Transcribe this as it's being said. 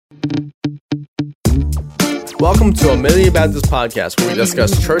Welcome to Amelia Baptist Podcast, where we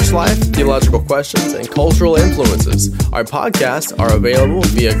discuss church life, theological questions, and cultural influences. Our podcasts are available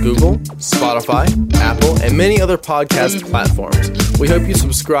via Google, Spotify, Apple, and many other podcast platforms. We hope you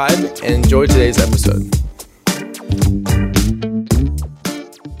subscribe and enjoy today's episode.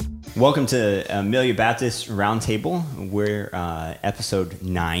 Welcome to Amelia Baptist Roundtable. We're episode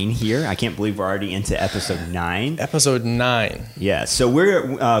 9 here. I can't believe we're already into episode 9. Episode 9. Yeah, so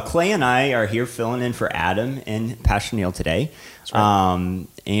we're Clay and I are here filling in for Adam and Pastor Neil today. That's right.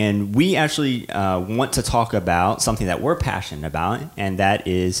 And we actually want to talk about something that we're passionate about, and that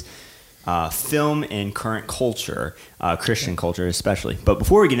is film and current culture, Christian culture especially. But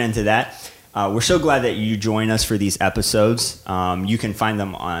before we get into that, we're so glad that you join us for these episodes. You can find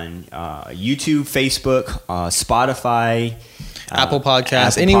them on YouTube, Facebook, Spotify, Apple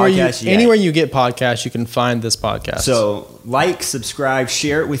Podcasts. Apple Anywhere Podcasts, anywhere you get podcasts, you can find this podcast. So like, subscribe,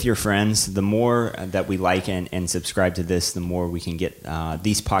 share it with your friends. The more that we like and subscribe to this, the more we can get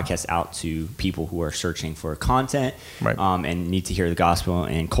these podcasts out to people who are searching for content, right. And need to hear the gospel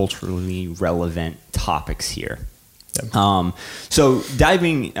and culturally relevant topics here. Yep. So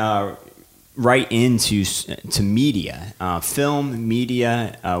diving right into media, film,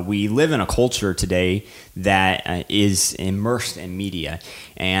 media. We live in a culture today that is immersed in media.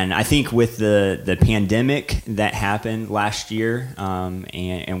 And I think with the pandemic that happened last year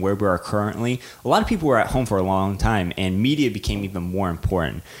and where we are currently, a lot of people were at home for a long time, and media became even more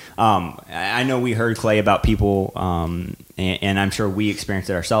important. I know we heard, Clay, about people, and I'm sure we experienced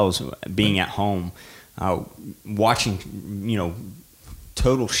it ourselves, being at home, watching,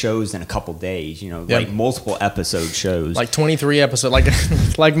 total shows in a couple days, Yep. like multiple episode shows, like 23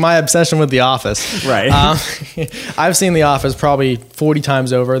 episodes, like my obsession with The Office. Right. I've seen The Office probably 40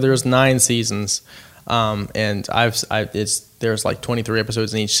 times over. There's 9 seasons, and there's like 23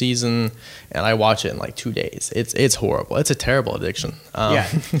 episodes in each season, and I watch it in like 2 days. It's horrible. It's a terrible addiction. Yeah.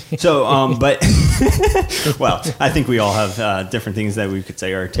 So, but well, I think we all have different things that we could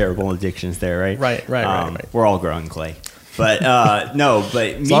say are terrible addictions there, right? Right. We're all growing, Clay. But no,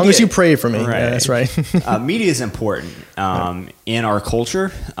 but media, as long as you pray for me, right. Yeah, that's right. Media is important in our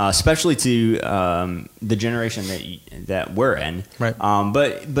culture, especially to the generation that we're in. Right.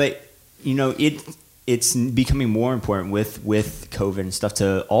 But it's becoming more important with COVID and stuff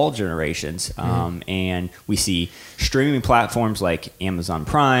to all generations. And we see streaming platforms like Amazon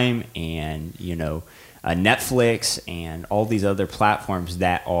Prime and Netflix and all these other platforms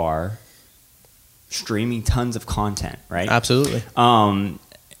that are streaming tons of content, right? Absolutely. And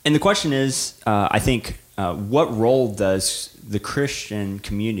the question is, I think, what role does the Christian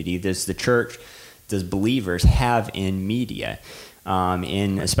community, does the church, does believers have in media,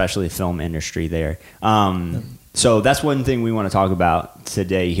 in especially the film industry there? So that's one thing we want to talk about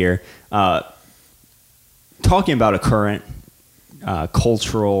today here. Talking about a current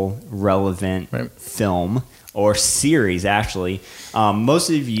cultural relevant film or series, actually. Most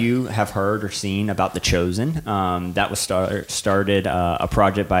of you have heard or seen about The Chosen. That was started a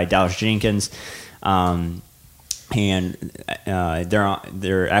project by Dallas Jenkins, and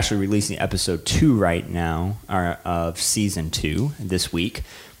they're actually releasing episode 2 right now of season 2 this week.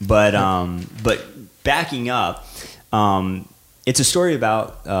 But backing up, it's a story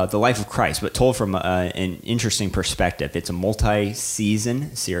about the life of Christ, but told from an interesting perspective. It's a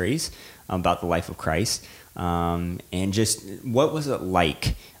multi-season series about the life of Christ. And just what was it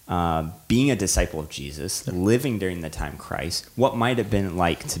like being a disciple of Jesus, living during the time Christ? What might have been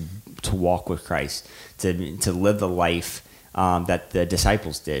like to walk with Christ, to live the life that the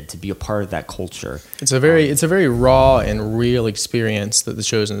disciples did, to be a part of that culture? It's a very raw and real experience that The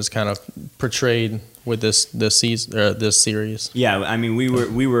Chosen is kind of portrayed with this season, this series. Yeah, I mean, we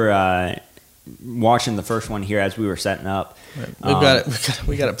were watching the first one here as we were setting up. Right.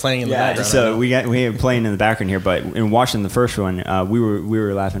 We got it playing in the background. So we have it playing in the background here. But in watching the first one, we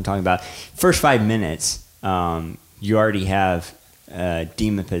were laughing, talking about first 5 minutes. You already have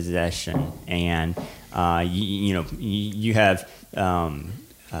demon possession, and you have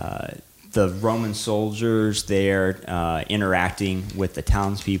the Roman soldiers there interacting with the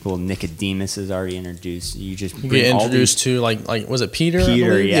townspeople. Nicodemus is already introduced. You get introduced to like was it Peter?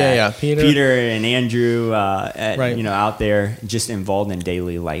 Peter, yeah, Peter and Andrew, right. Out there just involved in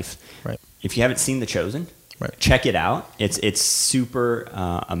daily life. Right. If you haven't seen The Chosen, right. check it out. It's super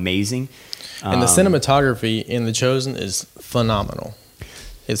amazing. And the cinematography in The Chosen is phenomenal.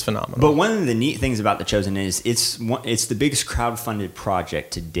 It's phenomenal. But one of the neat things about The Chosen is it's the biggest crowdfunded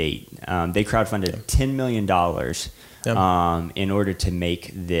project to date. They crowdfunded $10 million in order to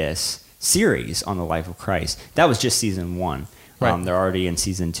make this series on the life of Christ. That was just season 1. Right. They're already in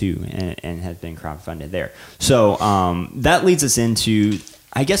season 2 and have been crowdfunded there. So that leads us into,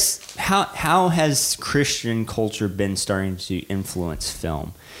 I guess, how has Christian culture been starting to influence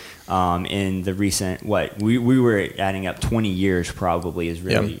film? In the recent, we were adding up 20 years probably is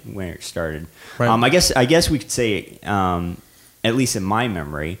really when it started. Right. I guess we could say, at least in my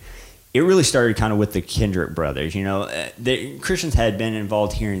memory, it really started kind of with the Kendrick brothers. You know, the Christians had been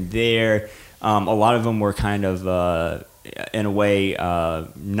involved here and there. A lot of them were kind of, in a way,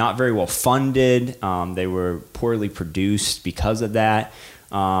 not very well funded. They were poorly produced because of that,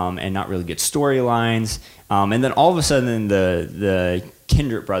 and not really good storylines. And then all of a sudden, the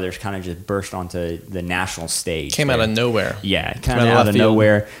Kendrick brothers kind of just burst onto the national stage. Came out of nowhere. Yeah, kind of out of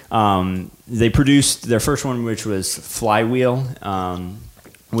nowhere. They produced their first one, which was Flywheel.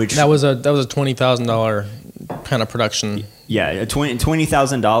 Which that was a $20,000 kind of production. Yeah,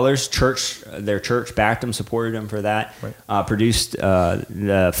 $20,000. Their church backed them, supported them for that. Right. Produced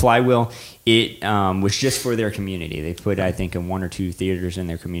the Flywheel. It was just for their community. They put, I think, in 1 or 2 theaters in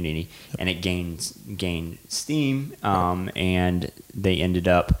their community, and it gained steam. And they ended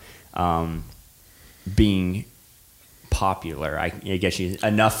up being popular. I guess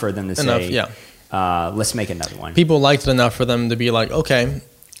enough for them to say, let's make another one. People liked it enough for them to be like, okay,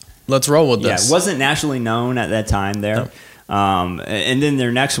 let's roll with this. Yeah, it wasn't nationally known at that time there. No. And then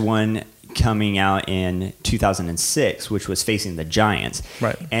their next one coming out in 2006, which was Facing the Giants.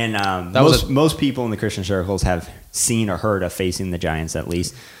 Right. And most people in the Christian circles have seen or heard of Facing the Giants at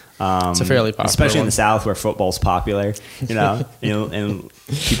least. It's a fairly popular especially one. In the South where football's popular, and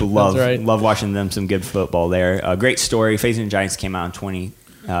people love watching them some good football there. A great story. Facing the Giants came out in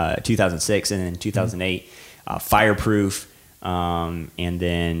 2006, and in 2008, Fireproof. And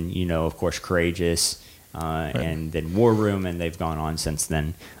then, of course, Courageous, right. And then War Room, and they've gone on since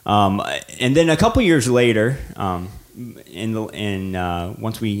then. And then a couple years later, once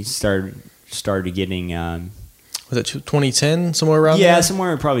we started getting, was it 2010, somewhere around there? Yeah,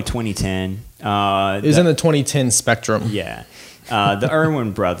 somewhere probably 2010. It was in the 2010 spectrum. Yeah. The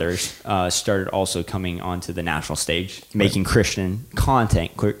Erwin brothers started also coming onto the national stage, making Christian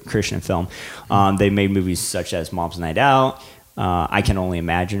content, Christian film. They made movies such as Mom's Night Out, I Can Only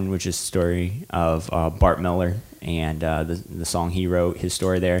Imagine, which is the story of Bart Miller and the song he wrote, his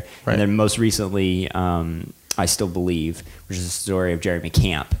story there. Right. And then most recently, I Still Believe, which is the story of Jeremy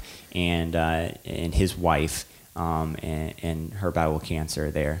Camp and his wife and her battle with cancer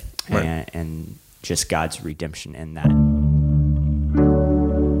there, right. and just God's redemption in that.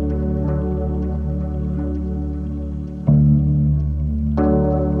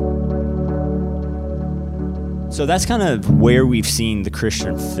 So that's kind of where we've seen the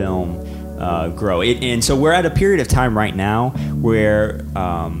Christian film grow. And so we're at a period of time right now where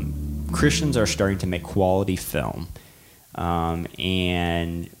Christians are starting to make quality film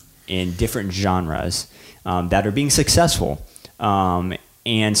and in different genres that are being successful.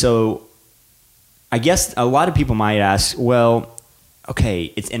 And so I guess a lot of people might ask, well,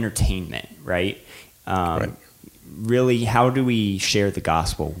 okay, it's entertainment, right? Right. Really, how do we share the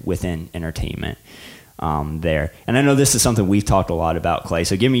gospel within entertainment? There. And I know this is something we've talked a lot about, Clay.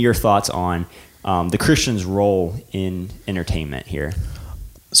 So give me your thoughts on the Christian's role in entertainment here.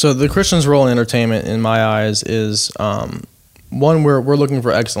 So the Christian's role in entertainment, in my eyes, is one, we're looking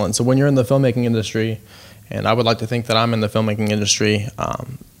for excellence. So when you're in the filmmaking industry, and I would like to think that I'm in the filmmaking industry,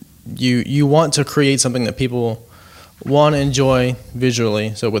 you want to create something that people want to enjoy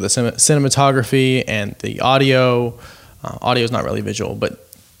visually. So with the cinematography and the audio is not really visual, but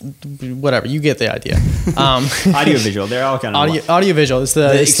whatever, you get the idea. Audio visual, they're all kind of audio visual. It's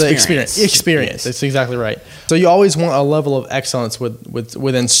the experience. Yes. That's exactly right. So you always want a level of excellence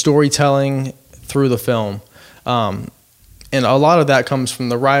within storytelling through the film, and a lot of that comes from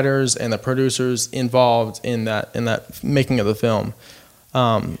the writers and the producers involved in that making of the film.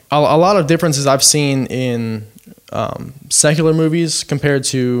 A lot of differences I've seen in secular movies compared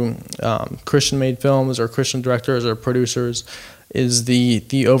to Christian-made films or Christian directors or producers is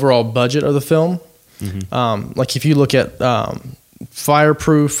the overall budget of the film. Mm-hmm. Like if you look at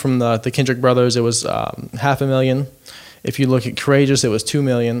Fireproof from the Kendrick brothers, it was $500,000. If you look at Courageous, it was $2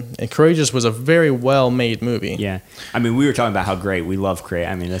 million. And Courageous was a very well-made movie. Yeah, I mean, we were talking about how great we love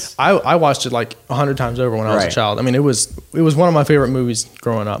Courageous. I mean, I watched it like 100 times over when I was a child. I mean, it was one of my favorite movies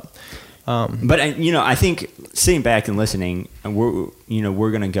growing up. But I think sitting back and listening,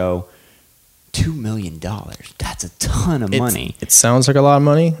 we're gonna go $2 million. That's a ton of money. It sounds like a lot of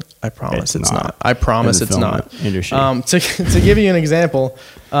money. I promise it's not. I promise it's not. To give you an example,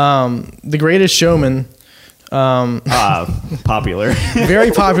 The Greatest Showman. Popular.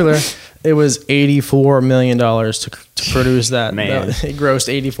 Very popular. It was $84 million to produce that. Man. It grossed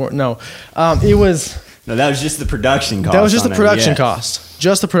 84. No, it was. No, that was just the production cost. That was just the production cost.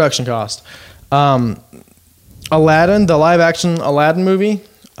 Just the production cost. Aladdin, the live action Aladdin movie,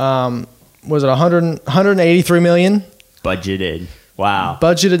 was it 183 million? Budgeted. Wow.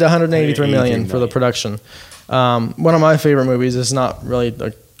 Budgeted 183 million for the production. One of my favorite movies is not really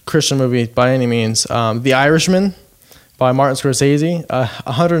a Christian movie by any means. The Irishman by Martin Scorsese,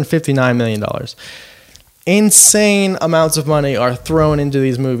 $159 million. Insane amounts of money are thrown into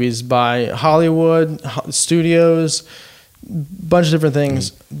these movies by Hollywood studios, bunch of different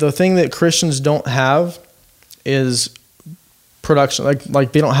things. The thing that Christians don't have is production.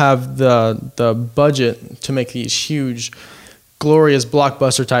 Like they don't have the budget to make these huge, glorious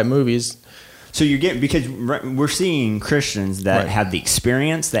blockbuster type movies. So you're getting, because we're seeing Christians that have the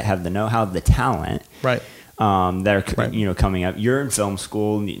experience, that have the know-how, the talent, right? That are coming up. You're in film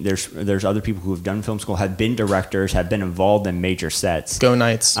school. There's other people who have done film school, have been directors, have been involved in major sets. Go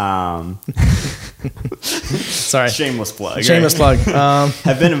Knights. Sorry. Shameless plug. Shameless plug.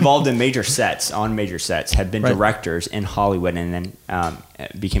 Have been involved in major sets, have been directors in Hollywood, and then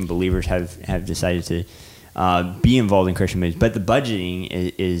became believers, have decided to be involved in Christian movies. But the budgeting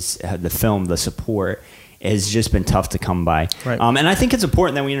is the film, the support has just been tough to come by. Right. And I think it's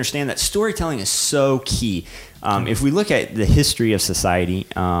important that we understand that storytelling is so key. If we look at the history of society,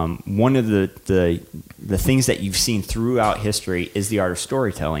 one of the things that you've seen throughout history is the art of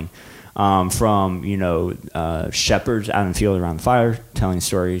storytelling. From shepherds out in the field around the fire, telling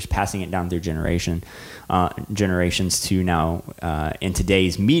stories, passing it down through generations to now in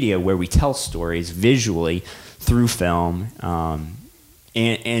today's media, where we tell stories visually through film.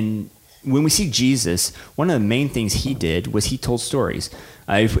 And when we see Jesus, one of the main things he did was he told stories.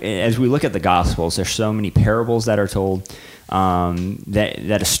 As we look at the Gospels, there's so many parables that are told,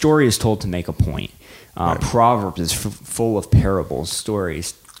 that a story is told to make a point. Proverbs is full of parables,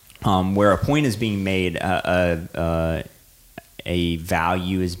 stories, where a point is being made, a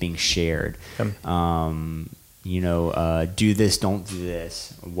value is being shared. Do this, don't do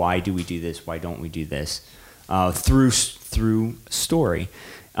this. Why do we do this? Why don't we do this? Through story.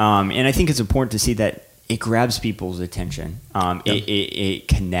 And I think it's important to see that it grabs people's attention. It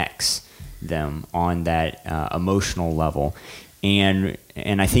connects them on that emotional level. And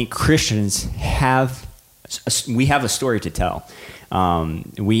I think Christians have a story to tell.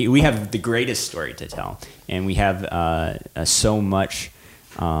 We have the greatest story to tell, and we have so much.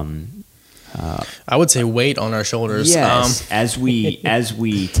 I would say weight on our shoulders. Yes, as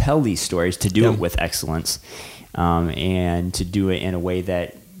we tell these stories, to do it with excellence, and to do it in a way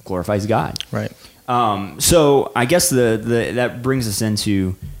that glorifies God. Right. So I guess that brings us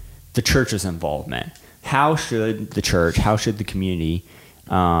into the church's involvement. How should the church? How should the community?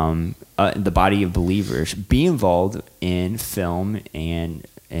 The body of believers be involved in film and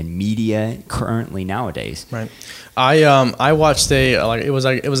media currently nowadays? Right. I watched it was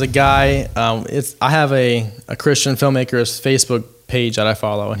a guy. I have a Christian filmmaker's Facebook page that I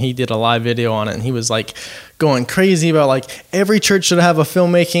follow, and he did a live video on it, and he was like going crazy about like every church should have a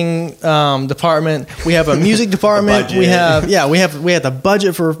filmmaking department. We have a music department. we have the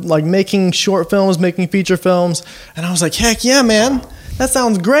budget for like making short films, making feature films, and I was like, heck yeah, man. That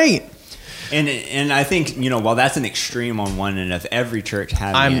sounds great. And I think, while that's an extreme on one end of every church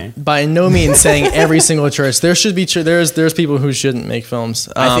having it. I'm by no means saying every single church. There should be there's people who shouldn't make films.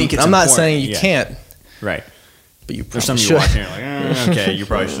 I think it's I'm not important. saying you can't. Right. But you There's some probably of you watching, you're like, okay, you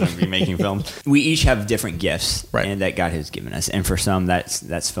probably shouldn't be making films. We each have different gifts, and that God has given us. And for some, that's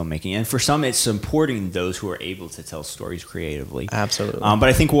filmmaking. And for some, it's supporting those who are able to tell stories creatively. Absolutely. But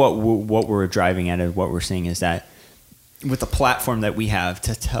I think what we're driving at, and what we're seeing, is that with the platform that we have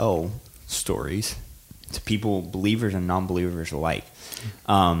to tell stories to people, believers and non-believers alike,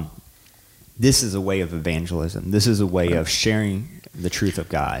 this is a way of evangelism. This is a way of sharing the truth of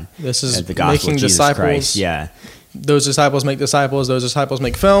God. This is the gospel making of Jesus disciples. Christ. Yeah. Those disciples make disciples. Those disciples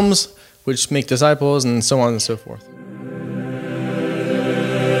make films, which make disciples, and so on and so forth.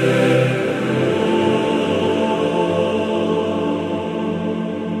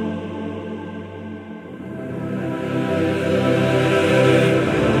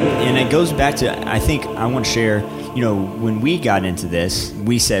 Goes back to, I think I want to share, when we got into this,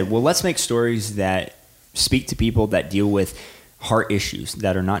 we said, well, let's make stories that speak to people, that deal with heart issues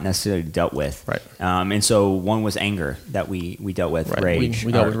that are not necessarily dealt with. Right. And so one was anger that we dealt with, right. Rage.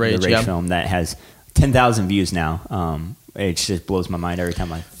 We dealt with Rage, the Rage film that has 10,000 views now. It just blows my mind every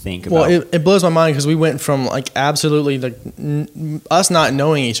time I think about it. Well, it blows my mind because we went from like absolutely like us not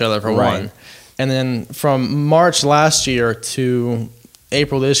knowing each other for one. And then from March last year to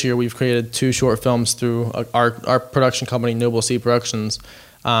April this year, we've created 2 short films through our production company, Noble Seed Productions.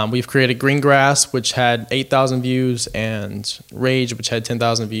 We've created Greengrass, which had 8,000 views, and Rage, which had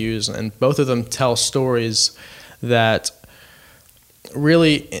 10,000 views, and both of them tell stories that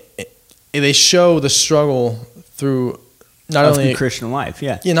really they show the struggle through not only Christian life,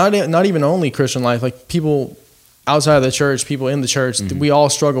 not even only Christian life, like people outside of the church, people in the church. We all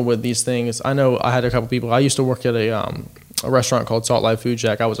struggle with these things. I know I had a couple people. I used to work at a restaurant called Salt Life Food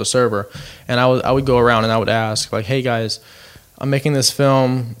Shack. I was a server, and I would go around and I would ask, like, "Hey guys, I'm making this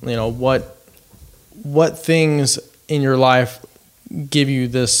film. You know, what things in your life give you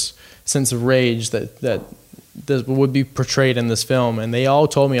this sense of rage that would be portrayed in this film?" And they all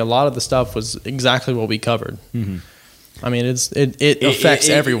told me a lot of the stuff was exactly what we covered. Mm-hmm. I mean, it affects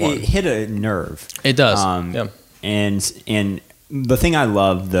everyone. It hit a nerve. It does. Yeah. And the thing I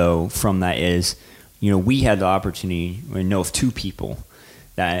love though from that is, we had the opportunity. I know of 2 people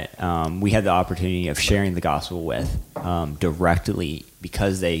that we had the opportunity of sharing the gospel with directly,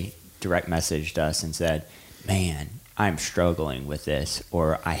 because they direct messaged us and said, "Man, I'm struggling with this,"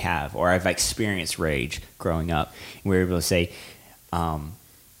 or I've experienced rage growing up. And we were able to say,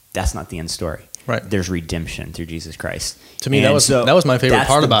 that's not the end story. Right. There's redemption through Jesus Christ. To me, that was my favorite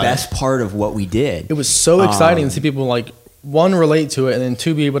part about it. That's the best part of what we did. It was so exciting to see people, like, 1, relate to it, and then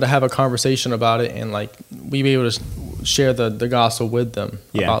 2, be able to have a conversation about it, and like we be able to share the gospel with them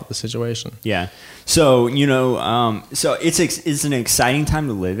about the situation. Yeah. So so it's an exciting time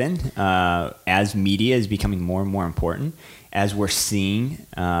to live in as media is becoming more and more important, as we're seeing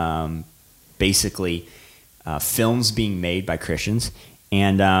basically films being made by Christians.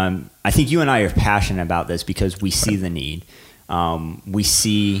 And I think you and I are passionate about this because we see the need. We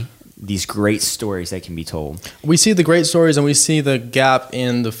see these great stories that can be told. We see the great stories, and we see the gap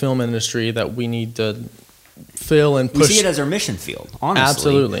in the film industry that we need to fill and push. We see it as our mission field,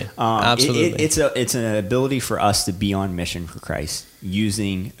 honestly. Absolutely. It's an ability for us to be on mission for Christ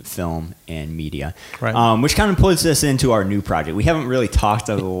using film and media, right. Which kind of puts us into our new project. We haven't really talked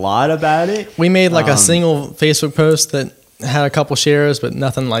a lot about it. We made like a single Facebook post that had a couple shares, but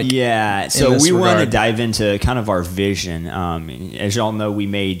nothing like so we want to dive into kind of our vision. As y'all know, we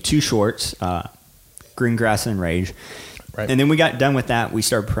made 2 shorts, Greengrass and Rage, right. And then we got done with that. We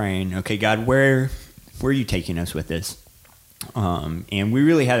started praying, okay, God, where are you taking us with this? And we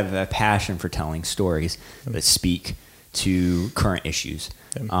really had a passion for telling stories that speak to current issues.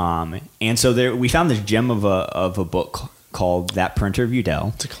 And so we found this gem of a book called That Printer of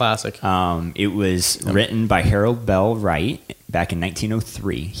Udell. It's a classic. It was written by Harold Bell Wright back in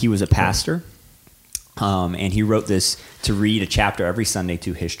 1903. He was a pastor, and he wrote this to read a chapter every Sunday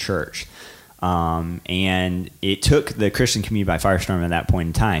to his church. And it took the Christian community by firestorm at that point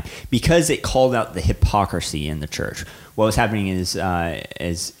in time because it called out the hypocrisy in the church. What was happening is,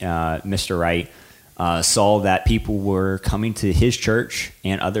 as Mr. Wright saw that people were coming to his church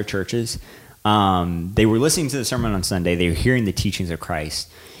and other churches. They were listening to the sermon on Sunday. They were hearing the teachings of Christ,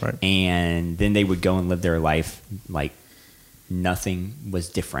 right. And then they would go and live their life like nothing was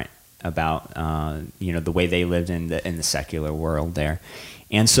different about the way they lived in the secular world there.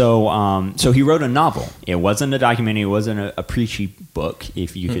 And so he wrote a novel. It wasn't a documentary. It wasn't a preachy book,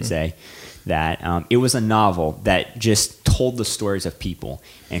 if you could say that. It was a novel that just told the stories of people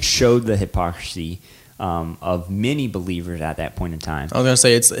and showed the hypocrisy of many believers at that point in time. I was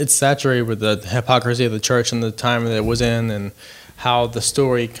going to say it's saturated with the hypocrisy of the church and the time that it was in, and how the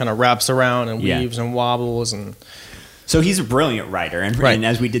story kind of wraps around and weaves and wobbles. And so he's a brilliant writer, and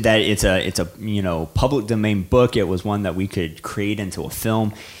as we did that, it's a public domain book. It was one that we could create into a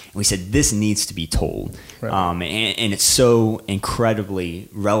film. And we said, this needs to be told. Right. And it's so incredibly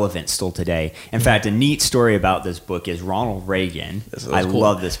relevant still today. In fact, a neat story about this book is Ronald Reagan. I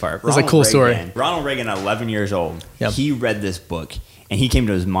love this part. It's a cool story. Ronald Reagan, 11 years old, he read this book, and he came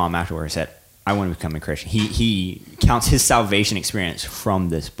to his mom afterwards and said, I want to become a Christian. He counts his salvation experience from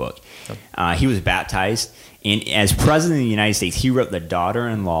this book. He was baptized, and as president of the United States, he wrote the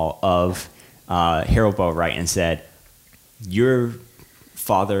daughter-in-law of Harold Bell Wright and said, your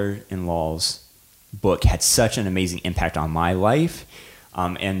father-in-law's book had such an amazing impact on my life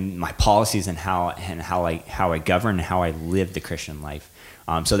and my policies and how I govern and how I live the Christian life.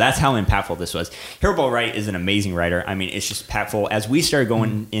 So that's how impactful this was. Harold Bell Wright is an amazing writer. I mean, it's just impactful. As we started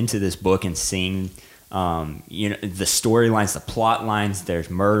going into this book and seeing the storylines, the plot lines, there's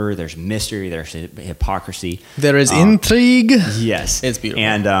murder, there's mystery, there's hypocrisy. There is intrigue. Yes. It's beautiful.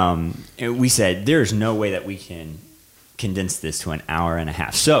 And we said, there's no way that we can condense this to an hour and a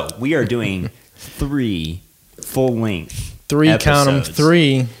half. So we are doing 3 full-length count them,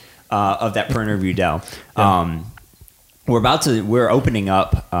 3 of That Printer of Udell. we're opening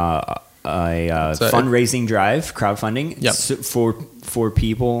up a fundraising drive, crowdfunding for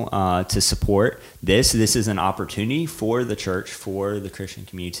people to support this. This is an opportunity for the church, for the Christian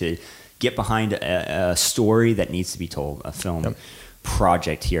community to get behind a story that needs to be told, a film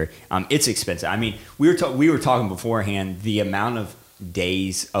project here. It's expensive. I mean, we were talking beforehand, the amount of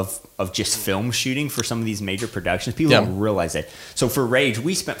days of just film shooting for some of these major productions. People don't realize it. So for Rage,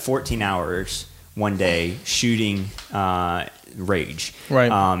 we spent 14 hours one day shooting Rage,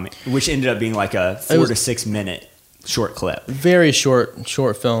 right? Which ended up being like a 4 to 6 minute short clip. Very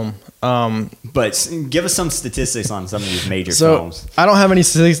short film. But give us some statistics on some of these major films. I don't have any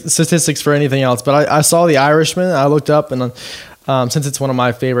statistics for anything else, but I saw The Irishman. I looked up, and since it's one of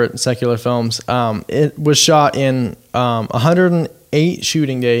my favorite secular films, it was shot in 108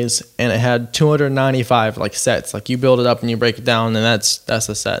 shooting days, and it had 295 like sets. Like you build it up and you break it down, and that's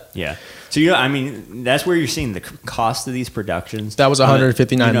the set. Yeah. So, I mean, that's where you're seeing the cost of these productions. That was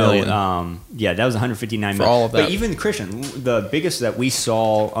 $159 million. That was $159 million. For all of that. But even Christian, the biggest that we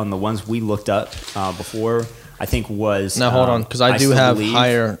saw on the ones we looked up before, I think was... Now, hold on, because I do have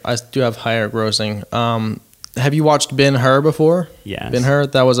higher grossing. Have you watched Ben-Hur before? Yes. Ben-Hur?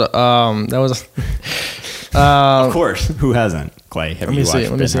 That was of course. Who hasn't? Clay, have you watched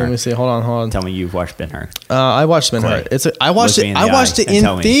Ben-Hur? Let me see. Hold on. Tell me you've watched Ben-Hur. I watched Ben-Hur. I watched it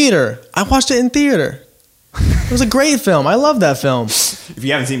in theater. I watched it in theater. It was a great film. I love that film. If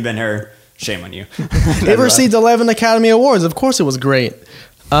you haven't seen Ben-Hur, shame on you. It received 11 Academy Awards. Of course it was great.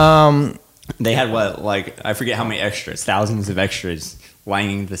 They had I forget how many extras, thousands of extras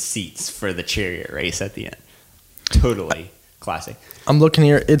lining the seats for the chariot race at the end. Totally classic. I'm looking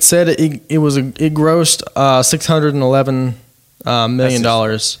here. It said it grossed $611 million.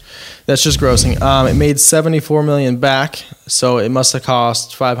 That's just grossing. It made $74 million back, so it must have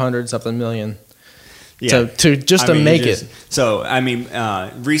cost $500-something million. Yeah. To make it. So I mean,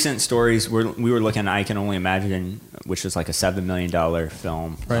 recent stories we were looking at I Can Only Imagine, which was like a $7 million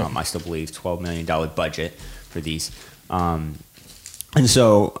film. Right. I still believe $12 million budget for these. And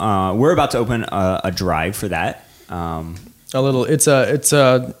so we're about to open a drive for that. It's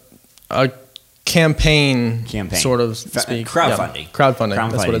a campaign sort of speak. Crowdfunding. Crowdfunding.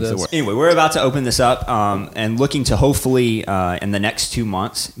 That's what it is. Anyway, we're about to open this up and looking to hopefully in the next 2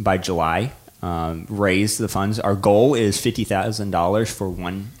 months by July raise the funds. Our goal is $50,000 for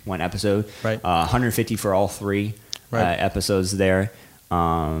one episode. Right. $150 for all 3 episodes there.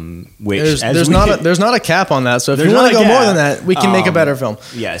 There's not a cap on that, so if you want to go more than that, we can make a better film.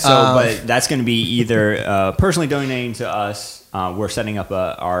 Yeah, so but that's going to be either personally donating to us. We're setting up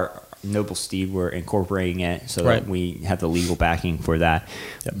our Noble Steed. We're incorporating it so that we have the legal backing for that.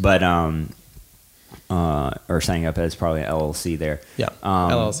 Yep. But or setting up as probably an LLC there. Yeah,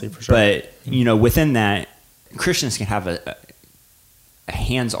 LLC for sure. But within that, Christians can have a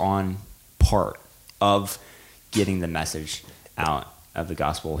hands-on part of getting the message out of the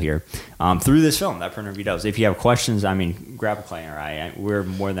gospel here through this film that Printer V does. If you have questions, grab a Clay or I. We're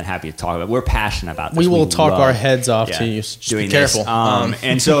more than happy to talk about it. We're passionate about this. We will talk our heads off to you. Just be careful.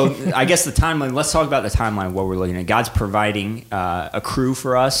 And so I guess the timeline, let's talk about the timeline, what we're looking at. God's providing a crew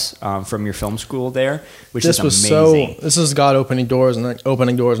for us from your film school there, which is amazing. This is God opening doors and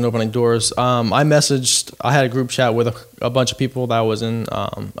opening doors and opening doors. I had a group chat with a bunch of people that I was in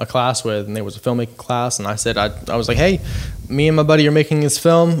a class with, and there was a filmmaking class, and I said, I was like, hey, me and my buddy are making this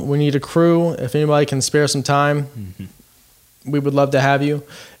film. We need a crew. If anybody can spare some time, we would love to have you.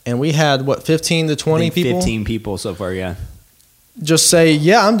 And we had 15 to 20 people. 15 people so far, yeah. Just say,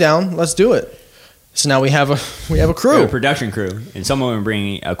 yeah, I'm down. Let's do it. So now we have a crew. We have a production crew, and some of them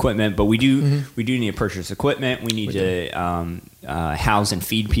bring equipment, but we do need to purchase equipment. We need to house and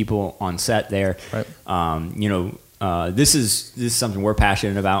feed people on set there. Right. This is something we're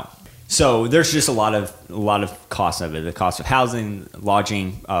passionate about. So there's just a lot of costs of it. The cost of housing,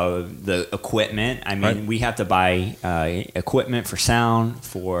 lodging, the equipment. We have to buy equipment for sound,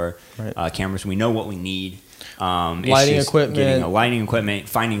 for cameras. We know what we need. Lighting equipment,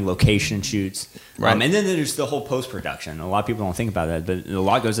 finding location shoots. Right. And then there's the whole post-production. A lot of people don't think about that, but a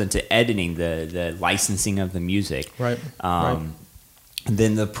lot goes into editing, the licensing of the music. Right. And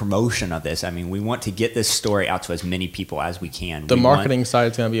then the promotion of this. We want to get this story out to as many people as we can. The marketing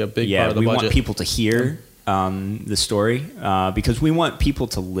side is going to be a big part of the budget. We want people to hear the story because we want people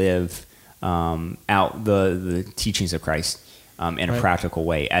to live out the teachings of Christ in a practical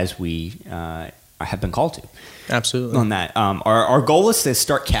way as we have been called to. Absolutely. On that. Our goal is to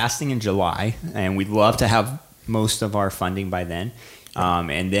start casting in July, and we'd love to have most of our funding by then.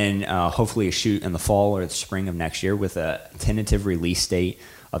 And then hopefully a shoot in the fall or the spring of next year with a tentative release date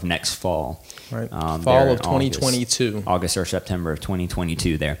of next fall. Right. Fall of 2022. August or September of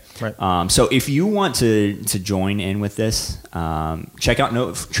 2022 there. Right. So if you want to join in with this, check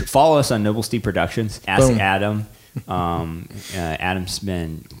out, follow us on Noble Steed Productions. Ask Boom. Adam. Adam's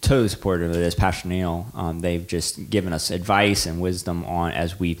been totally supportive of this. Pastor Neil, they've just given us advice and wisdom on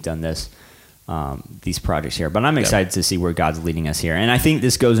as we've done these projects here. But I'm excited to see where God's leading us here. And I think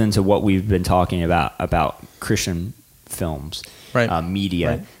this goes into what we've been talking about Christian films, right.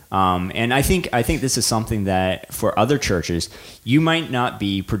 Media. Right. And I think this is something that for other churches, you might not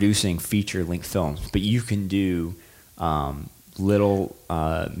be producing feature-length films, but you can do little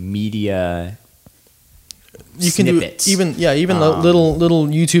media. You snippets. Can do even little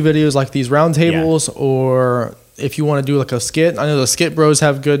YouTube videos like these roundtables, or if you want to do like a skit. I know the Skit Bros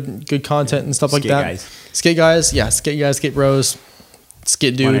have good content and stuff like that. Guys. Skit guys, Skit Bros,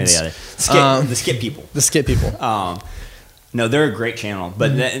 Skit dudes. One or the other. The Skit people. The Skit people. No, they're a great channel,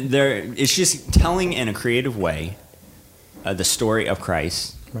 but it's just telling in a creative way the story of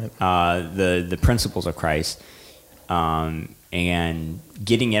Christ, right. The principles of Christ, and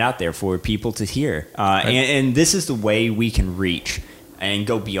getting it out there for people to hear. Right. And this is the way we can reach and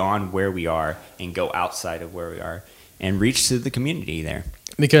go beyond where we are and go outside of where we are and reach to the community there.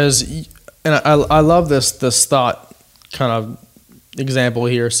 Because, and I love this thought kind of example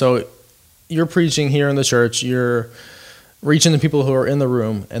here. So you're preaching here in the church, you're reaching the people who are in the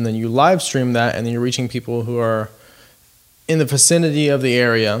room, and then you live stream that, and then you're reaching people who are in the vicinity of the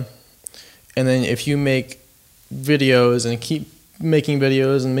area. And then if you make videos and keep making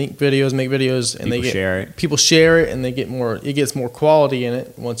videos and make videos, and people share it, and it gets more quality in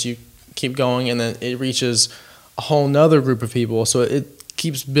it once you keep going, and then it reaches a whole nother group of people. So it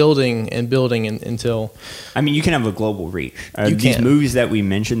keeps building and building until... I mean, you can have a global reach. These movies that we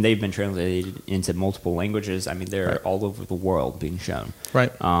mentioned, they've been translated into multiple languages. I mean, they're all over the world being shown.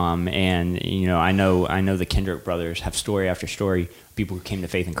 Right. And, I know the Kendrick brothers have story after story, people who came to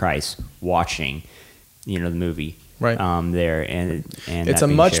faith in Christ watching, the movie. Right. There and it's a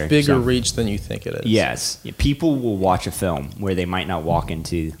much bigger reach than you think it is. Yes. People will watch a film where they might not walk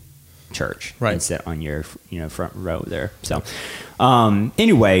into church and sit on your front row there. So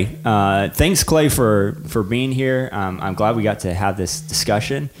anyway, thanks Clay for being here. I'm glad we got to have this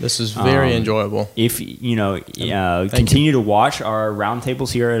discussion. This is very enjoyable. If continue to watch our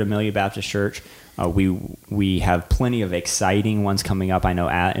roundtables here at Amelia Baptist Church. We have plenty of exciting ones coming up. I know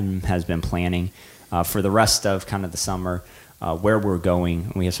Adam has been planning for the rest of kind of the summer where we're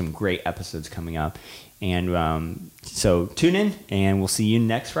going. We have some great episodes coming up. And so tune in, and we'll see you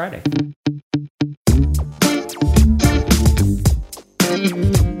next Friday.